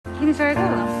किनिसकेको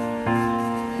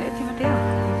यति मात्रै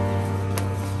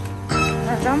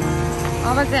हो जाउँ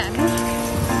अब चाहिँ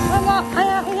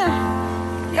हामी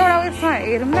एउटा उयसमा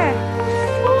हेरौँ ल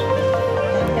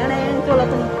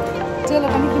चोलो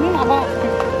पनि किनौँ अब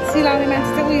सिलाउने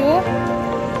मान्छे चाहिँ उयो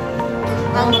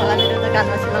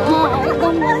हो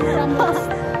एकदम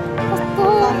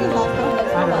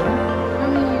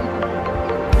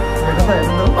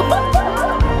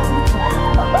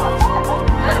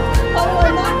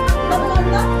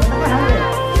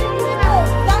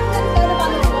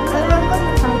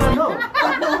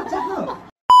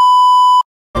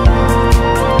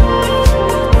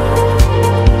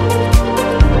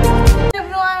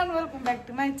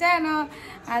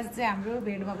आज चाहिँ हाम्रो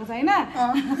भेट भएको छैन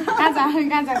आज हामी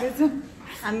कहाँ जाँदैछौँ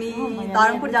हामी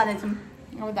धरमपुर जाँदैछौँ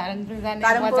अब धरमपुर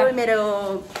जाने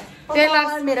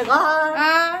मेरो घर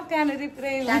त्यहाँनिर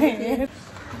पुरै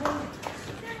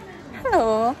हेलो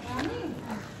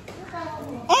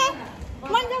ए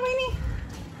मन्जा बहिनी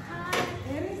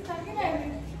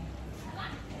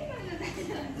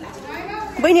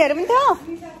बहिनीहरू पनि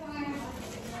थियो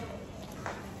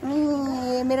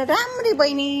मेरो राम्री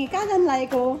बहिनी कहाँ जानु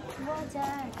लागेको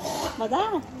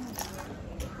बजार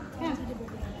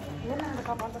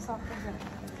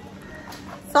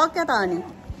सक्यो त अनि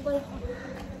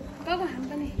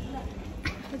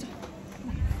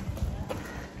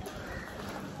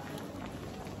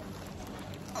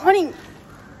अनि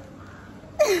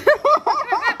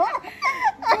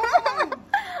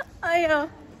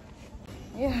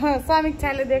यो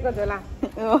समीक्षाले दिएको झोला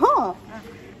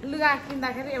लुगा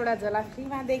किन्दाखेरि एउटा झोला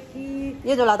फ्रीमा देखि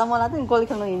यो झोला त मलाई त गोल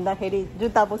खेल्नु हिँड्दाखेरि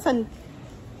जुत्ता बोक्छ नि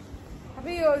अब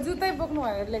यो जुत्तै बोक्नु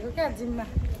भनेर लिएको क्या जिममा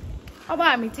अब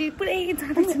हामी चाहिँ पुरै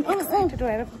जाँदैछौँ एक्साइटेड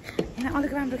भएर होइन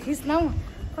अलिक राम्रो खिच्न हौ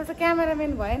कस्तो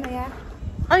क्यामेराम्यान भएन यार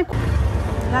अनि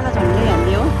लाला झन्डै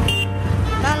हाल्यो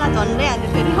लाला झन्डै हाल्यो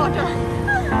फेरि अटो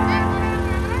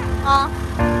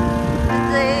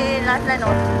लास्ट लाइन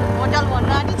होटल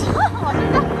भन्नु आँटेको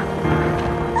छ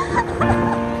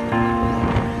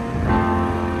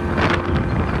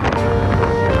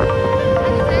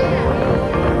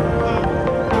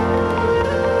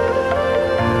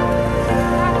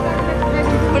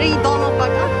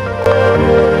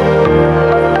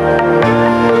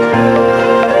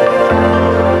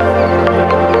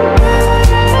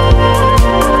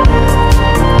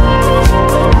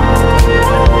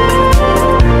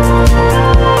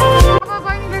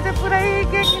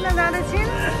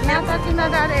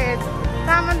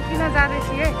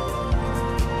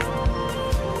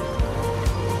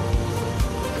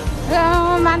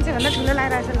मान्छेभन्दा ठुलो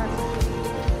लगाइरहेछ ल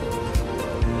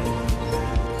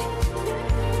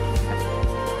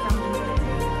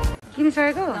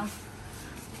किनिसकेको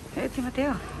यति मात्रै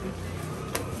हो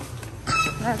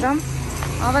जाउँ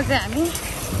अब चाहिँ हामी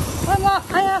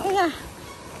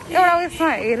एउटा उयसमा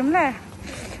हेरौँ ल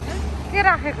के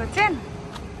राखेको चेन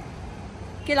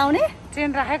के लाउने चेन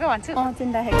राखेको भन्छु चेन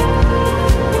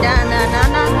राखेको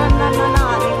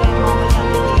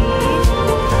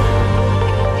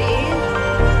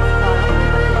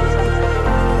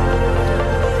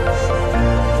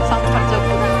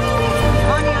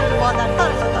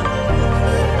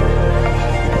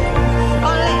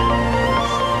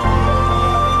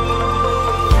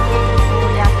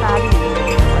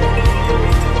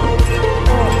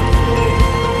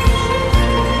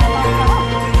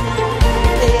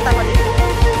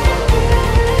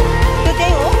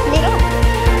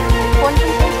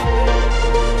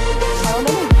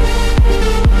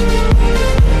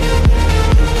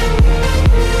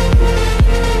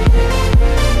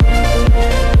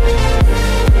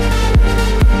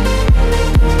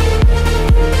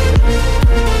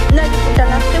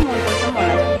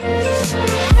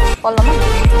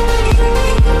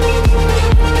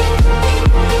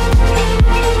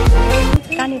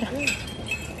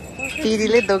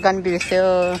दिदीले दोकान बिर्स्यो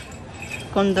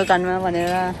कुन दोकानमा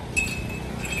भनेर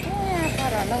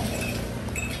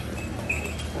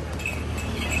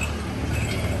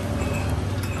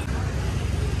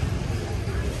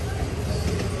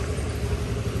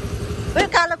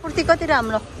कालो कुर्ती कति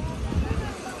राम्रो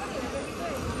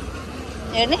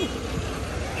हेर्ने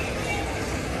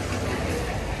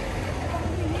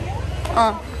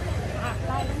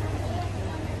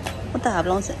उता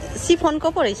हाल्लाउँछ सिफोनको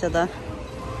पो रहेछ त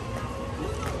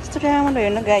यस्तो राम्रो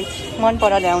हेर्नु गाई मन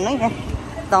पराएर ल्याउनु है यहाँ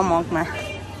दमकमा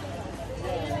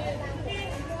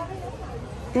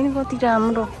त्यही कति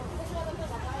राम्रो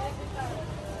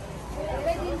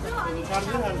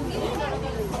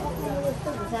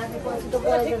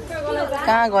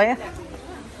कहाँ गयो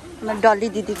डल्ली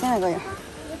दिदी कहाँ गयो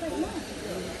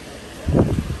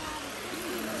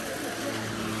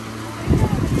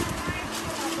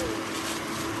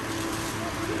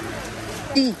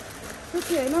सुटी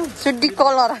सुती हैन सुटी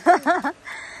कलर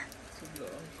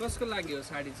कसको लागि हो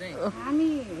साडी चाहिँ हामी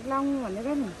लाउनु भनेर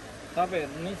नि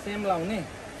तपाईहरु नि सेम लाउने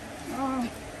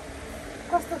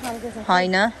कस्तो खालको छ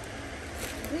हैन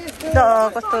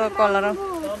कस्तो कलर हो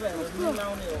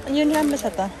यो नि राम्रो छ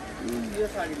त यो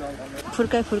साडी लाउँदा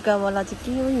फुर्का फुर्का वाला चाहिँ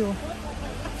के हो यो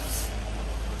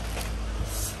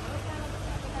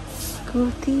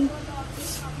कुर्ती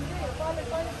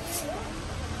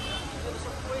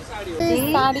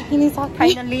साडी किनिसक्यो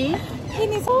फाइनली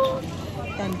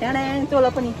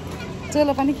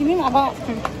चोलो पनि किन्यौँ अब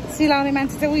सिलाउने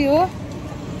मान्छे चाहिँ उयो हो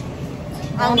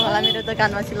आउनु होला मेरो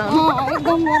दोकानमा सिलाउनु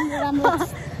एकदम राम्रो राम्रो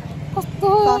कस्तो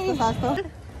सस्तो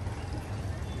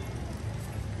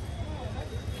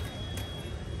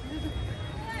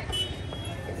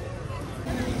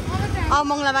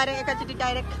मङ्गलबारे एकैचोटि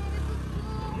डाइरेक्ट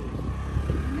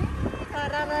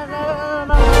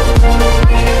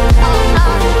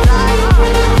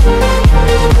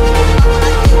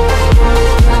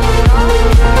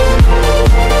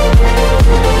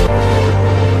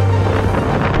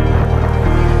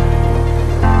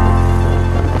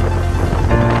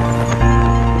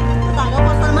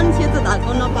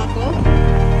धागो नपाएको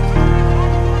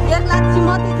 1 लाख चाहिँ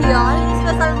मात्रै थियो है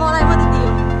स्पेसल मलाई मात्रै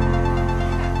दियो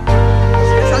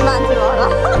स्पेसल मान्छे होला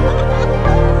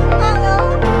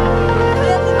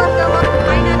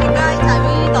फाइनली गाइज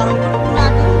हामी धर्मपुर पुग्न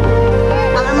आँट्यौँ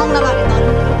हाम्रो मङ्गलबारे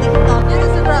धर्मपुरदेखि धर्म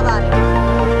शुक्रबार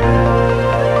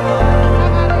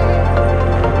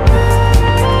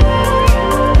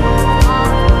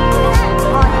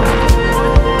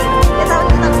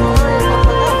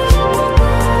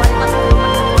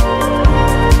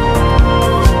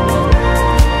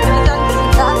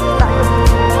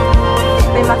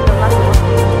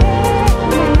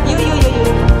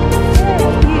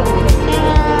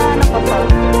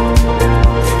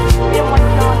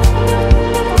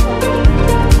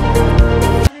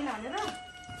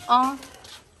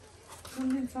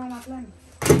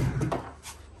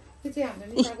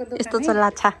यस्तो छ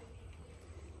लाछा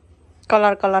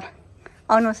कलर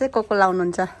आउनुहोस् है को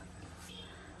लाउनुहुन्छ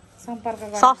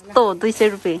सस्तो 200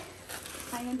 रुपियाँ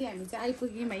फाइनली हामी चाहिँ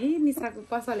आइपुग्यौँ है निसाको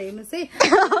पसल हेर्नुहोस् है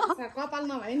कपाल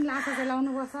नभए नि लाछा चाहिँ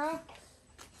लाउनुपर्छ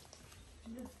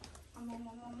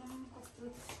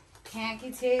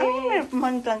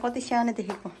मनी प्लान कति सानो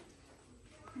देखेको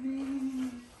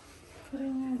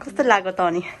कस्तो लाग्यो त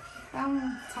अनि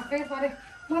छक्कै परे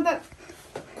म त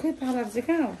खै पार्लर चाहिँ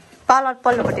कहाँ हो पार्लर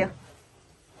पल्लोपट्टि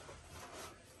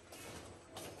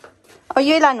अब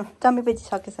यही लानु चम्पीपेची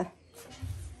सकेछ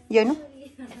यो नु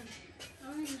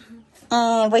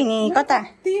बहिनी कता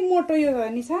कति मोटो यो हो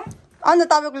नि छ अन्त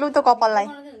तपाईँको लु त कपाललाई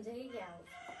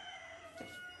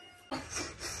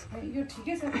यो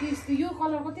ठिकै छ यो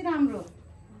कलर कति राम्रो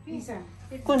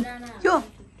कुन यो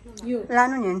यो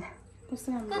लानु नि कस्तो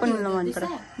राम्रो कुन मन पर्यो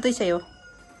 200 हो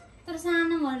तर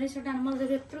सानो भएर रिसोर्ट मलाई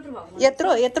त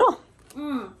यत्रो यो त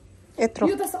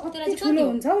कति ठुलो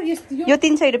हुन्छ हौ यस्तो यो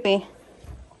 300 रुपियाँ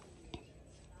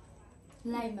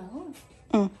लाइभमा हो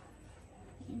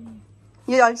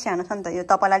यो अलिक सानो छ नि त यो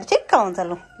तपाईँलाई ठिक्क हुन्छ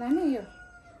लु लाने यो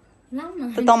लाउन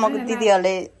तमको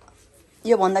दिदीहरूले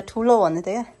यो भन्दा ठुलो भन्दै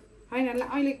थियो हैन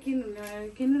अहिले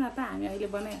किन्नु न त हामी अहिले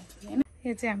बनाइहाल्छौँ हैन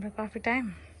यो चाहिँ हाम्रो कफी टाइम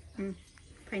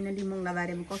फाइनली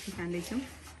मङ्गलबारेमा कफी खाँदैछौँ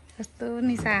कस्तो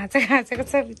निसा खाँचेको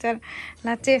छ बिचार ल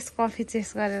चेस कफी चेस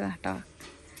गरेर ट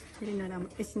फेरि नराम्रो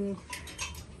एकछिन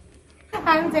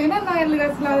हामी चाहिँ होइन नयाँ लुगा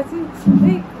सिलाउँछु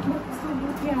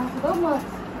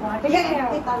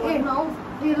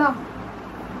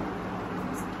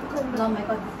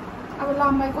अब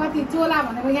लम्बाइ कति चोला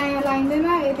भनेको यहाँ लाइँदैन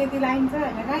यति लाइन्छ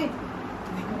होइन गाई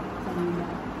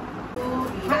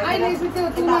अहिले त्यो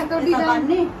त्यो डिजाइन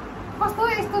कस्तो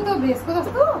यस्तो त्यो भेस्टको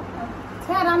जस्तो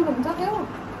छ्या राम्रो हुन्छ त्यो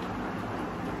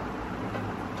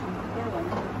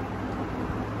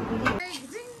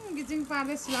गिजिङ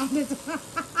पार्दै सिलाउँदैछु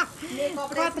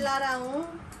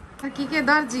के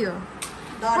दर्जी हो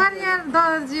यहाँ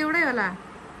दर्जी एउटै होला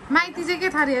माइती चाहिँ के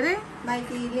थरी अरे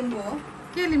माइती लिम्बू हो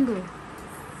के लिम्बू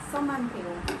समान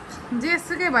थियो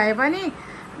जेसुकै भए पनि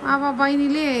अब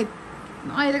बहिनीले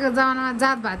अहिलेको जमानामा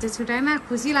जात भात चाहिँ छुट्याएन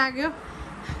खुसी लाग्यो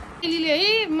बहिनीले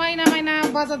है महिना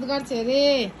बचत गर्छ अरे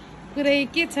पुरै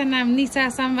के छ नाम निशा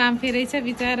सम्भाम फेरै छ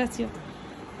बिचरा थियो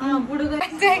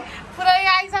पुरै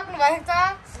आइसक्नु भएको छ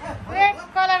रेड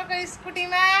कलरको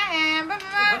स्कुटीमा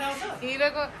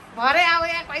हिरोको भरे अब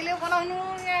यहाँ कहिले बनाउनु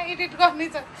यहाँ एडिट गर्ने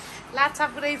छ लाछा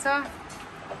पुरै छ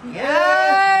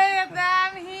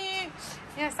दामी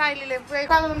यहाँ साइलीले पुरै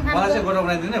कलर खान्छ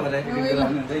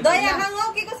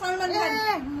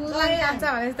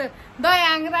भने जस्तो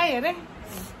दयाङ राई अरे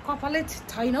कपालै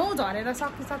छैन हौ झरेर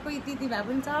सकिसक्यो यति भए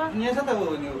पनि छ यहाँ छ त हो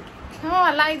नि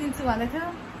लगाइदिन्छु भन्दै थियो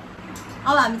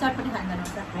अब हामी चटपटी खान्छ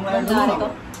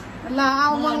ल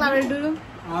आऊ मङ्गलाबारी डुलु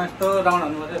यस्तो राउन्ड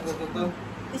हुनु पर्यो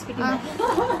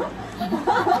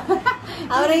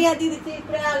हाम्रो यहाँ दिदी चाहिँ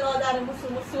पुरा लजाएर मुसु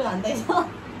मुसु हान्दैछ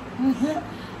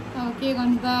अब के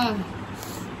गर्नु त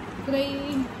पुरै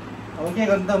अब के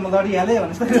गर्नु त म लडिहालेँ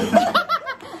भनेपछि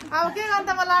अब के गर्नु त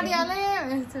म लडिहालेँ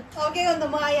अब के गर्नु त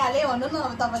म आइहालेँ भन्नु न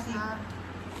अब तपाईँ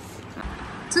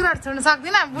चुरट छोड्नु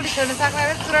सक्दिनँ बुढी छोड्नु सक्दैन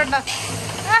चुरट न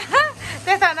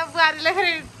त्यस्तो भन्दा बुहारीले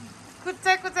फेरि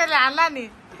कुच्चाइले हाल्ला नि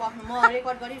म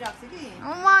रेकर्ड गरिरहेको छु कि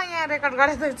म यहाँ रेकर्ड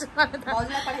गरिदिन्छु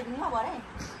भाउजूलाई पठाइदिनु म भरे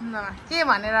के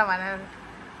भनेर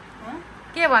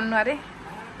के भन्नु अरे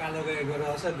कालो गए गएर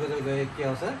आउँछ गोरो गए के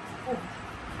आउँछ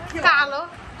कालो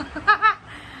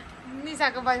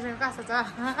निसाको पैसा कस्तो छ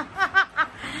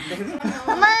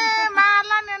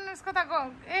मार्ला नि उसको त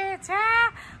ए छ्या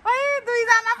ओइ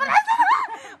दुईजना पो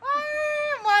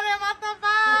मरे म त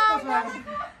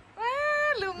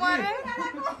लु मरे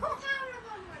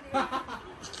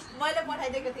मैले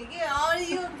पठाइदिएको थिएँ कि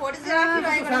यो फोटो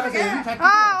चाहिँ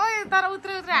ओइ तर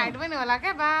उत्रै हाइट पनि होला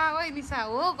क्या बा ओइ निसा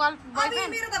हो गल्फ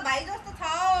मेरो त भाइ जस्तो छ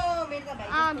मेरो त भाइ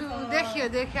देखियो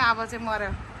अब चाहिँ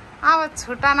मर्यो अब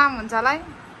छुट्टा नाम हुन्छ होला है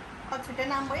छुट्टै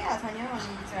नाम भइहाल्छ नि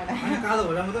कालो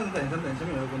भएर मात्रै त हेर्छ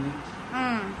नि पनि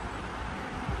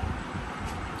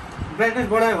ब्राइटनेस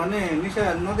बढायो भने निसा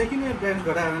नदेखिने ब्राइटनेस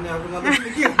घटायो भने अब नदेखिने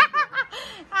के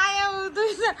आयो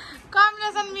दुईजना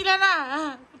कम्बिनेसन मिलेन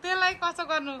त्यसलाई कसो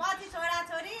गर्नु पछि छोरा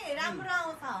छोरी राम्रो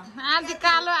आउँछ आधी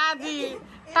कालो आधी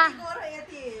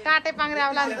टाटे पाङ्रे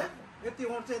आउला नि यति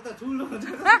ओठ चाहिँ यता ठुलो हुन्छ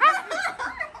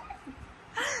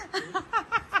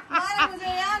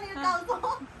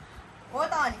हो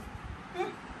त अनि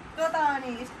त्यो त अनि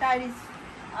स्टाइलिस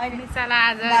अहिले चला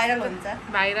आज भाइरल हुन्छ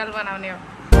भाइरल बनाउने हो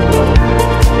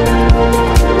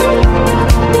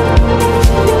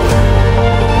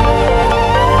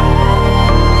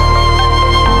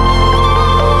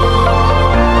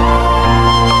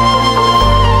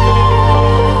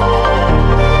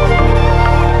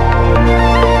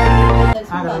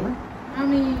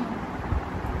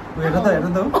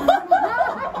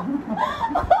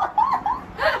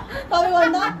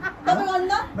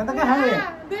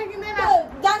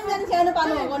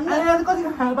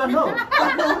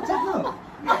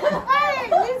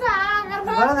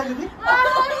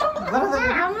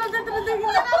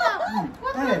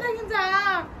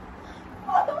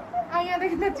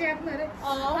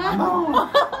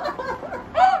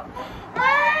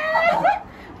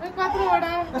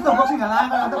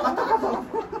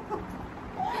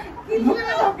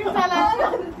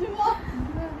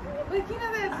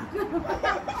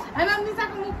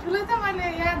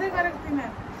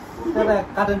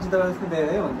कार्टन चित्र जस्तो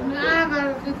धेरै हुन्छ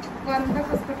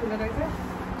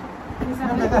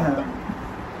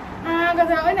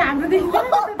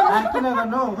किन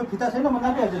गर्नु फिता छैन म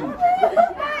काटिहाल्छु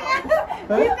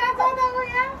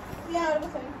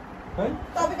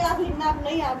तपाईँको आफ्नो नाप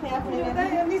नै आफ्नै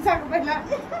निसाको पहिला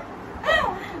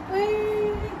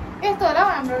यस्तो होला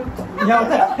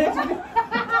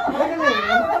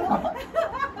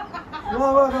हौ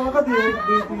हाम्रो कति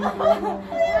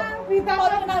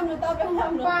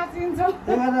 5 इन्च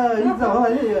हो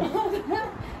है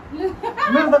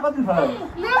मेरो त कति फरक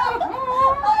मेरो त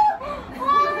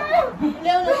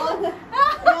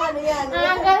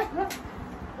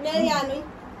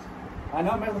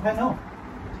छैन हौ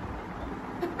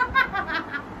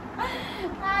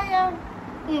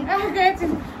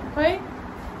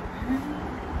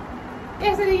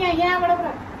यसरी यहाँबाट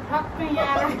पुरा ठक्कै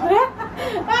यहाँ 5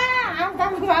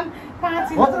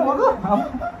 इन्च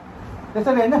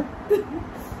त्यसरी होइन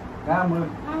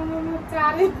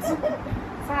 4 इन्च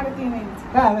 3.5 इन्च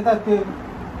कहाँ हामी त त्यो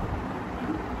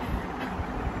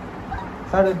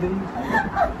 3.5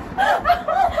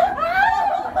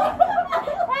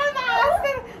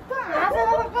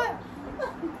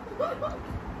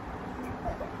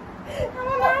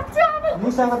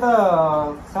 निसाको त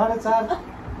 4.5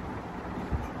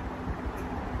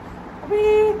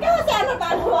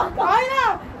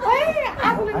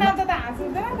 आफूले नाच्दा त हाँस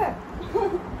हुँदैन त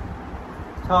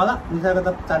छ होला निसाको त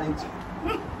 4 इन्च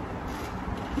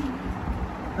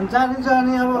अनि 4 इन्च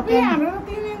अनि अब हाम्रो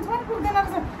 3 इन्च पनि पुग्दैन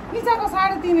रहेछ निसाको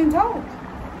 3.5 इन्च हौ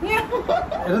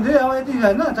हेर्नु थियो अब यति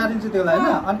होइन 4 इन्च त्यो होला होइन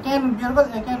अनि क्यान बियर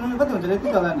कति हुन्छ यति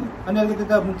होला नि अनि अलिकति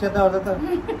त मुख्यता अरू त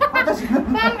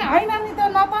होइन नि त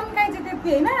नतन्काइ चाहिँ त्यति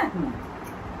होइन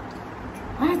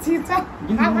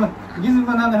गिजुङ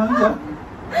बनाउने हुन्छ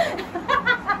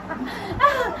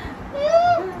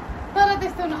तर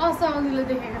त्यस्तो असहजिलो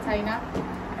देखेको छैन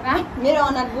मेरो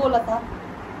अनुहार गोलो छ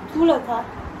ठुलो छ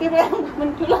त्यो बेला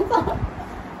पनि ठुलो छ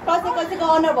कसैको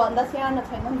अनुहार भन्दा सानो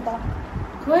छैन नि त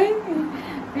खोइ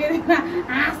फेरि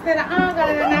हाँसेर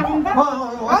गरेर नाच्नु त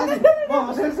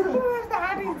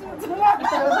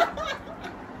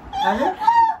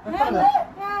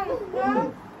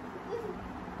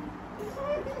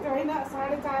होइन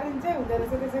 4.5 इन्चै हुँदो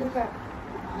रहेछ त्यसरी त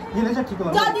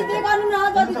जति जे गर्नु न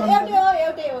जति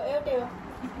एउटै हो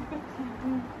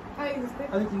खै जस्तै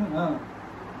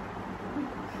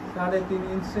 3.5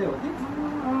 इन्च चाहिँ हो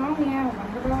कि यहाँ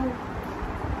भनेको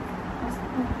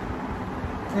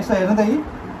यसो हेर्नु त यी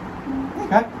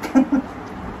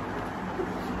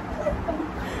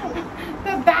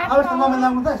अब यस्तो लम्बाइ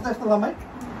लाउनु त यस्तो लम्बाइ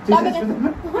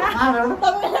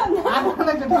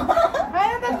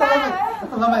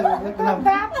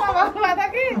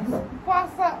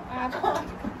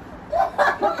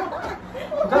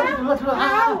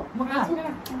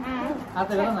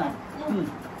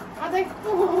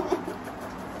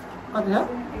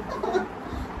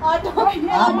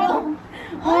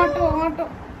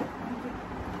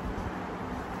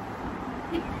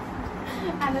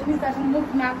मुख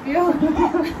नाप्यो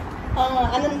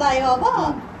आनन्द आयो अब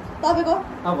तपाईँको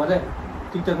भरे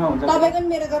टिकटकमा हुन्छ तपाईँको नि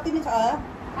मेरो जति नै छ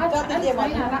जति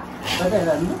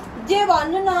जे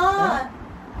भन्नु न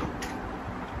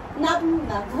नाप्नु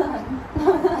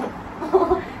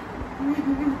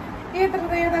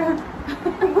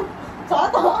छ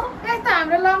त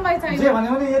हाम्रो लम्बाइ छैन जे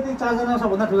भन्यो भने यति 4 जना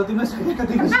सबभन्दा ठुलो तिम्रो छ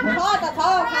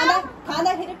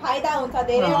खाँदाखेरि फाइदा हुन्छ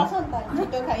धेरै आउँछ नि त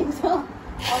छिटो खाइन्छ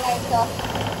अगाइन्छ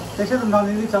त्यसै त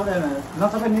नलिँदै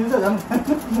नसबै निल्छ झन्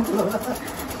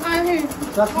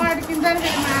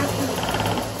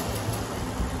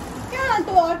कहाँ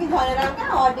त्यो अर्की झरेर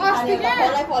कहाँ अर्की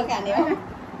खाने फल्काने हो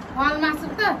हल मासु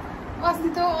त अस्ति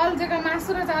त अल्झेको मासु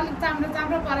र अलिक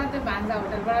चाम्रो पर त्यो भान्जा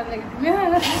होटलबाट ल्याएको थिएँ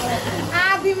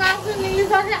आधी मासु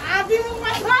निलिसक्यो आधी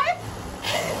मुखमा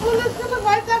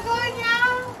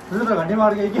घन्टीमा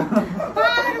अड्के के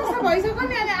भइसक्यो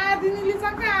नि अनि आधी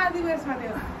निलिसक्यो आधी बेसमा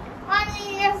थियो अनि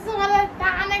यसो मलाई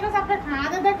तानेको सबै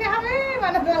खाँदै त के अब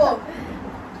भनेर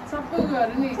सबै गयो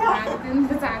नि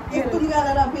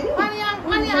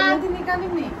अनि आधी निकाल्यो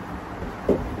नि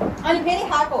अनि फेरि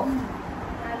खाएको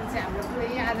हाम्रो पुरै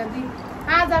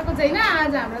आजको चाहिँ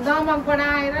आज हाम्रो दमकबाट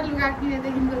आएर लुगा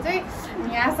किनेदेखिको चाहिँ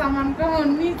यहाँसम्मको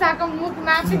निसाको मुख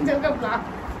नापिन्छको भ्लग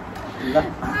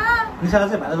निसाले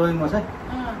चाहिँ भाडा लगाइदिनु पर्छ है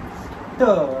त्यो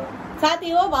साथी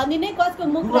हो भनिदिने कसको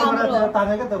मुख राम्रो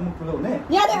तानेको त मुख ठुलो हुने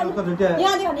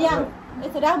यहाँ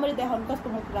यसो राम्ररी देखाउनु कसको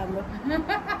मुख राम्रो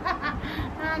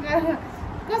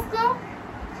कसको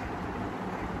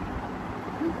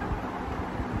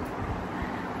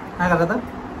आँखा त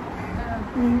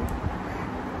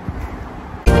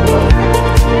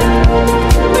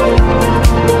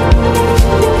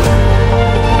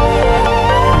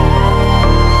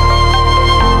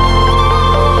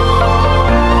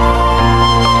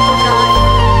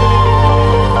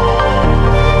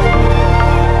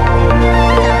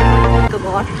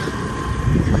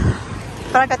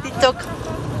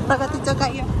प्रगति चोक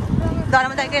आयो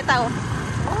धर्मदाई यता हो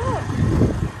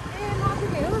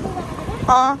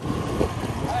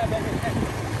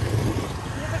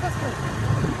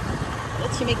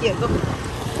छिमेकीहरूको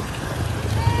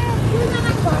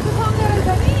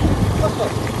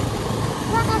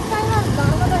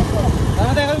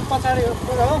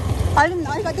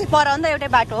अलिकति पर हो नि त एउटै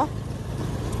बाटो हो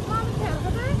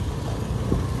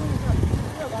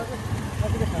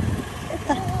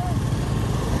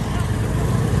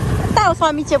यता हो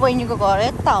समीचे बहिनीको घर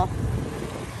यता हो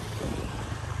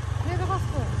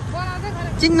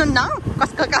चिन्नु न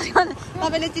कसको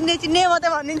तपाईँले चिन्ने मात्रै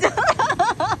भनिदिन्छ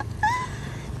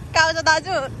काउज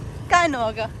दाजु कहाँ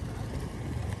हुनुभएको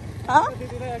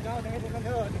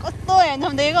कस्तो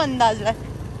हेर्छौँ देखेको नि दाजुलाई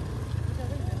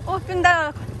ओ पिन्दा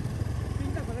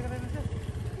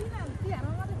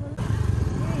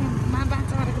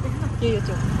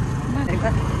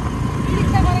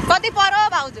कति पर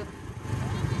भाउजू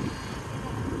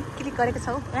क्लिक गरेको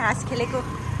छौ हाँस खेलेको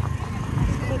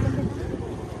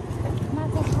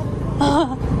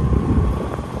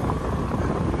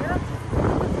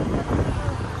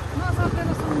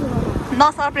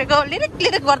नसर्पेको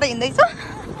लिरिक गर्दै हिँड्दैछु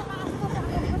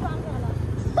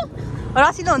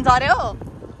रसिलो हुन्छ अरे हो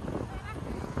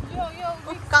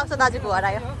काउसा दाजुको घर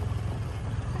आयो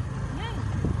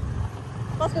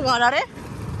कसको घर अरे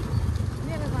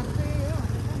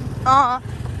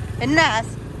हेर्न हाँस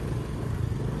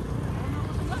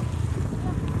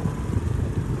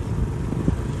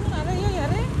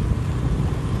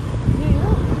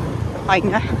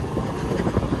होइन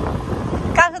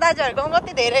काउसा दाजुहरूको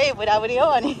कति धेरै बुढाबुढी हो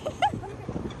अनि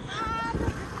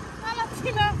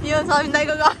यो सबिन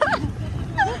दाइको घर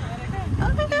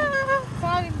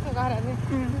सबिनको घर अरे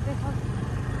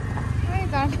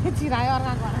चिरायो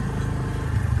अर्काको घर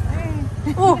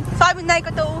ऊ सबिन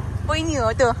दाइको त ऊ बहिनी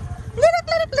हो त्यो लिरिक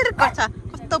लिरिक लिरिक गर्छ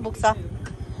कस्तो भुक्छ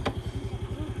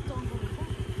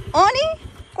अनि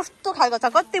कस्तो खालको छ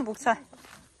कति भुक्छ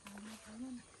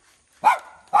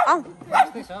आऊ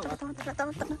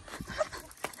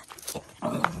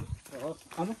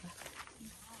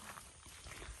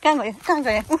कहाँ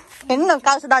गयो हेर्नु न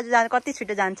काउसो दाजु जान्छ कति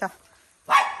छिटो जान्छ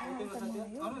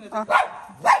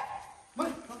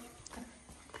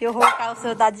यो हो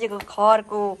काउसो दाजुको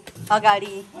घरको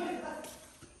अगाडि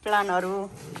प्लानहरू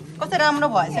कस्तो राम्रो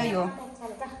भएछ यो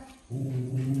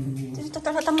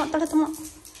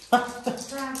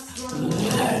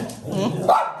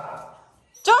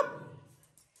चुप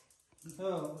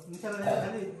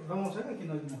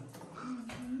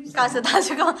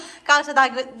काउसो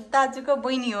दाजुको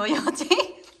बहिनी हो यो चाहिँ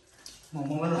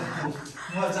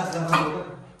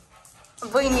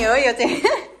बहिनी हो यो चाहिँ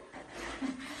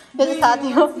यो चाहिँ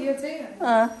साथी हो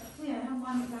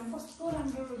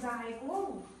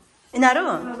यिनीहरू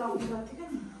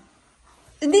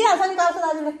दिइहाल्छ नि काउसो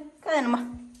दाजुले कहाँ हेर्नु म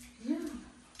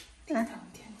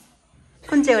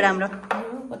कुन चाहिँ हो राम्रो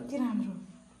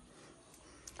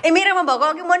ए मेरोमा भएको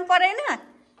अघि मन परेन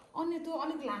अनि त्यो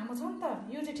अलिक लामो छ नि त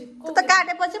यो चाहिँ ठिक त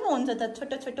काटेपछि पो हुन्छ त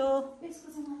छोटो छोटो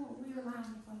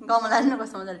गमला नि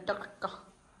कस्तो मजाले टक्क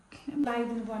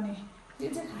लगाइदिनु पर्ने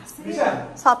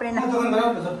सप्रेन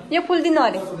यो फुल दिनु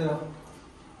अरे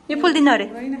यो फुल दिनु अरे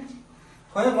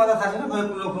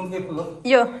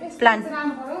यो प्लान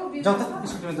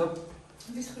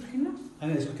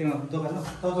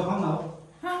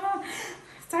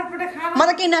म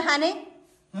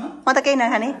त केही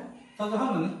नखाने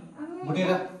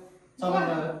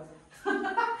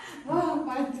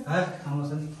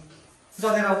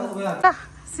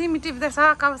सिमी टिप्दैछ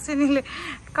काउसिनीले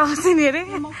काउसिनी अरे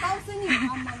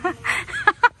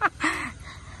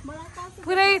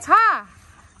पुरै छ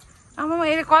आमा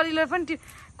हेरे कलिलर पनि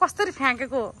कसरी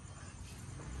फ्याँकेको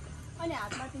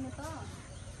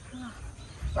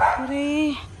पुरै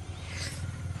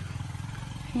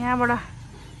यहाँबाट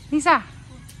निसा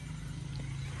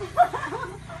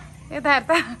यता हेर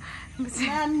त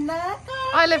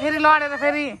अहिले फेरि लडेर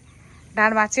फेरि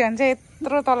ढाड भाँच्यो भने चाहिँ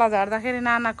यत्रो तल झर्दाखेरि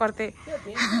नाना कर्ते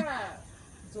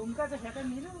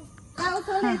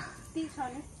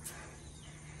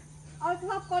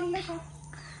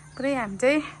पुरै हामी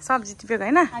चाहिँ सब्जी टिपेको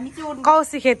होइन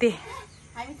कौसी खेती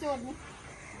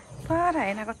पर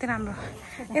होइन कति राम्रो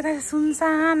यता चाहिँ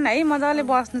सुनसान है मजाले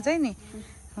बस्नु चाहिँ नि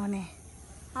हुने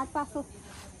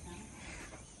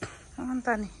अन्त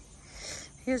नि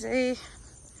यो चाहिँ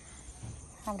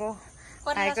हाम्रो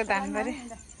भाइको धानबारी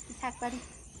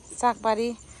सागबारी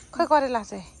खै करेला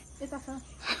चाहिँ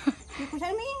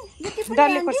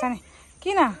डल्ले खोर्सानी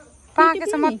किन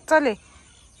पाकेछ मजाले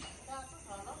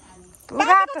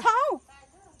रातो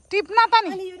टिप्न त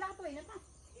नि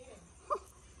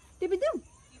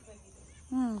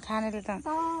खानेले त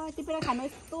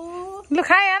लु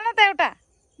खाइहाल्न त एउटा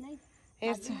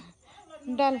हेर्छु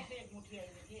डल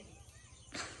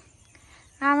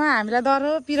आमा हामीलाई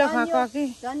डह्रो पिरो खुवाएको कि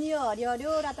झन् यो हरियो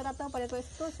हरियो रातो रातो परेको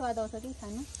यस्तो स्वाद आउँछ कि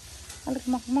खानु अलिक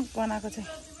मकमक बनाएको चाहिँ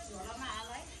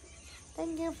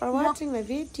thank you for watching my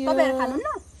video खानु न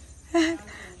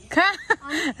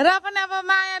र पनि अब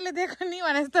मायाले देख्यो नि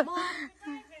भने जस्तो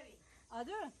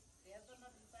हजुर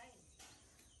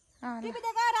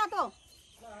रातो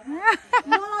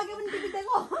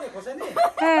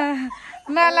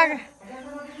नलाग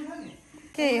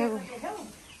के हो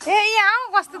ए यहाँ आऊ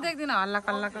कस्तो देख्दिनँ हल्ला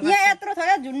कल्लाको यहाँ यत्रो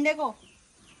थोरै झुन्डेको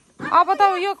अब त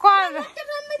यो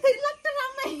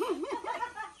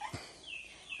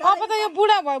अब त यो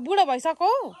बुढा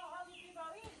भइसक्यो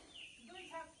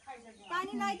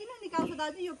पानी लगाइदिनु नि काउसो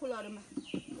दाजु यो फुलहरुमा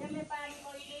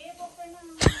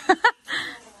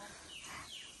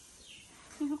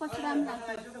कस्तो राम्रो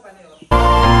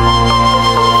लाग्छ